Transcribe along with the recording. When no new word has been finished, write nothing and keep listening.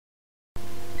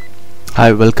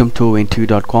Hi, welcome to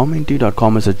interview.com.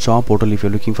 Interview.com is a job portal. If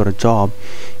you're looking for a job,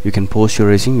 you can post your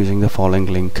resume using the following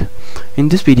link. In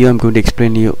this video, I'm going to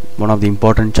explain you one of the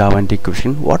important Java entry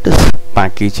question. What is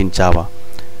package in Java?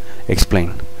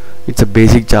 Explain. It's a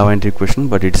basic Java entry question,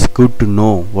 but it's good to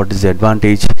know what is the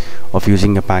advantage of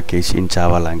using a package in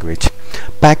Java language.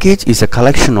 Package is a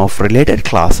collection of related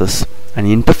classes and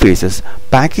interfaces.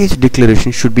 Package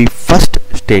declaration should be first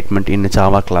statement in a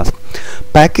Java class.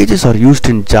 Packages are used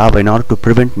in Java in order to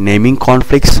prevent naming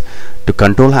conflicts, to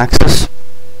control access,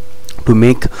 to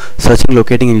make searching,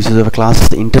 locating and uses of a class,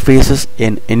 interfaces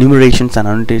and enumerations and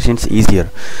annotations easier.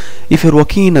 If you're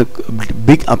working in a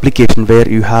big application where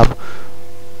you have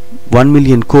 1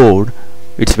 million code,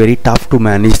 it's very tough to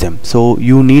manage them, so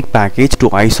you need package to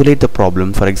isolate the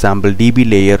problem. For example, DB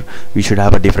layer, we should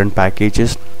have a different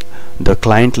packages. The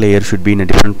client layer should be in a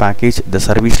different package, the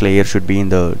service layer should be in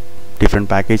the different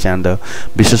package, and the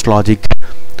business logic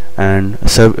and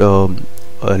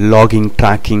logging,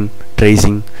 tracking,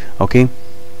 tracing, okay,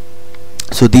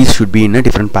 so these should be in a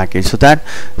different package.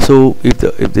 So if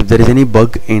there is any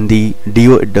bug in the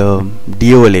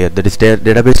DO layer, that is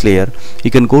database layer,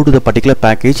 you can go to the particular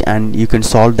package and you can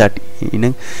solve that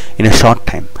in a short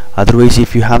time. Otherwise,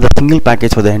 if you have a single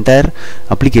package for the entire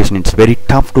application, it's very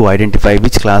tough to identify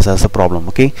which class has a problem.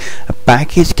 Okay, a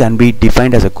package can be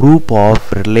defined as a group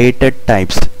of related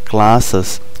types,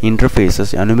 classes,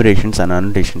 interfaces, enumerations and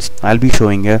annotations. I'll be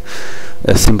showing a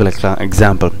simple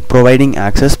example. Providing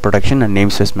access, protection and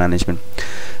namespace management.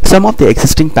 Some of the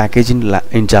existing package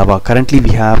in Java. Currently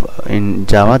we have in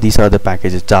Java, these are the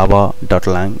packages: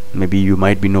 java.lang, maybe you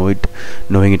might be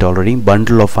knowing it already.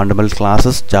 Bundle of fundamental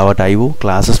classes, java.io,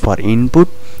 classes for input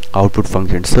output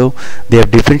functions. So they have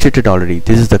differentiated already.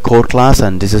 This is the core class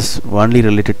and this is only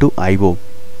related to IO.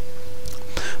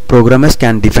 Programmers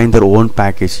can define their own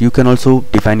package. You can also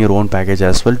define your own package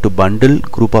as well to bundle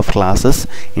group of classes,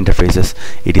 interfaces.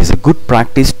 It is a good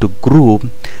practice to group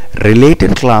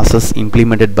related classes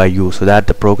implemented by you, so that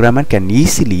the programmer can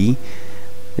easily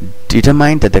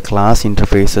determine that the class,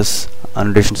 interfaces,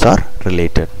 annotations are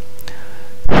related.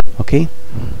 Okay,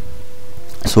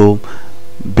 so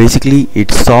basically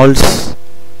it solves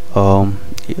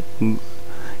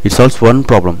one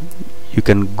problem. You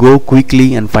can go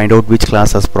quickly and find out which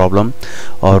class has problem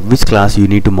or which class you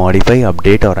need to modify,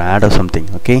 update or add or something.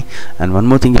 Okay, and one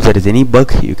more thing, if there is any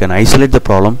bug, you can isolate the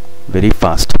problem very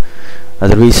fast.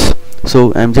 Otherwise,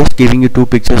 so I'm just giving you two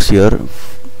pictures here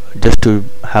just to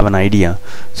have an idea.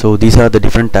 So these are the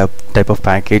different type of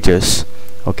packages,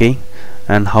 okay,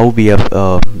 and how we have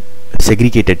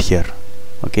segregated here.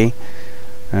 Okay,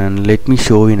 and let me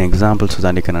show you an example so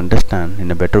that you can understand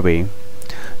in a better way.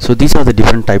 So these are the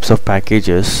different types of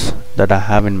packages that I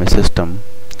have in my system.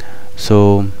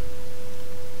 So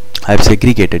I've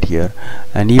segregated here,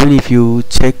 and even if you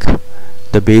check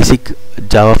the basic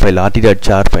Java file,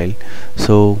 rt.jar file,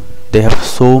 so they have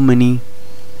so many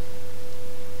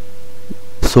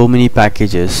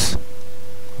packages.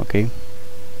 Okay,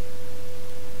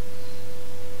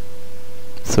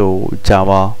 so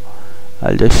Java,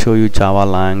 I'll just show you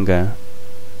java.lang.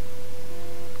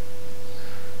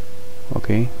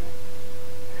 Okay,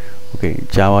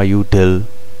 Java util,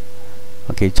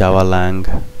 okay, java.lang,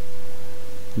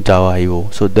 java.io.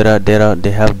 So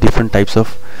they have different types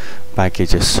of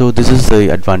packages. So this is the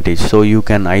advantage. So you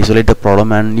can isolate the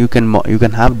problem and you can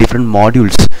have different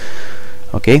modules.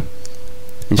 Okay,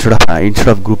 instead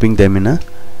of grouping them in a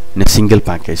single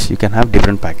package, you can have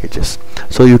different packages.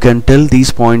 So you can tell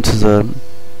these points to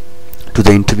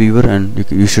the interviewer, and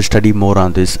you should study more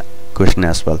on this question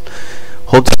as well.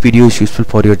 Hope this video is useful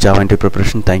for your Java interview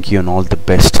preparation. Thank you and all the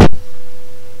best.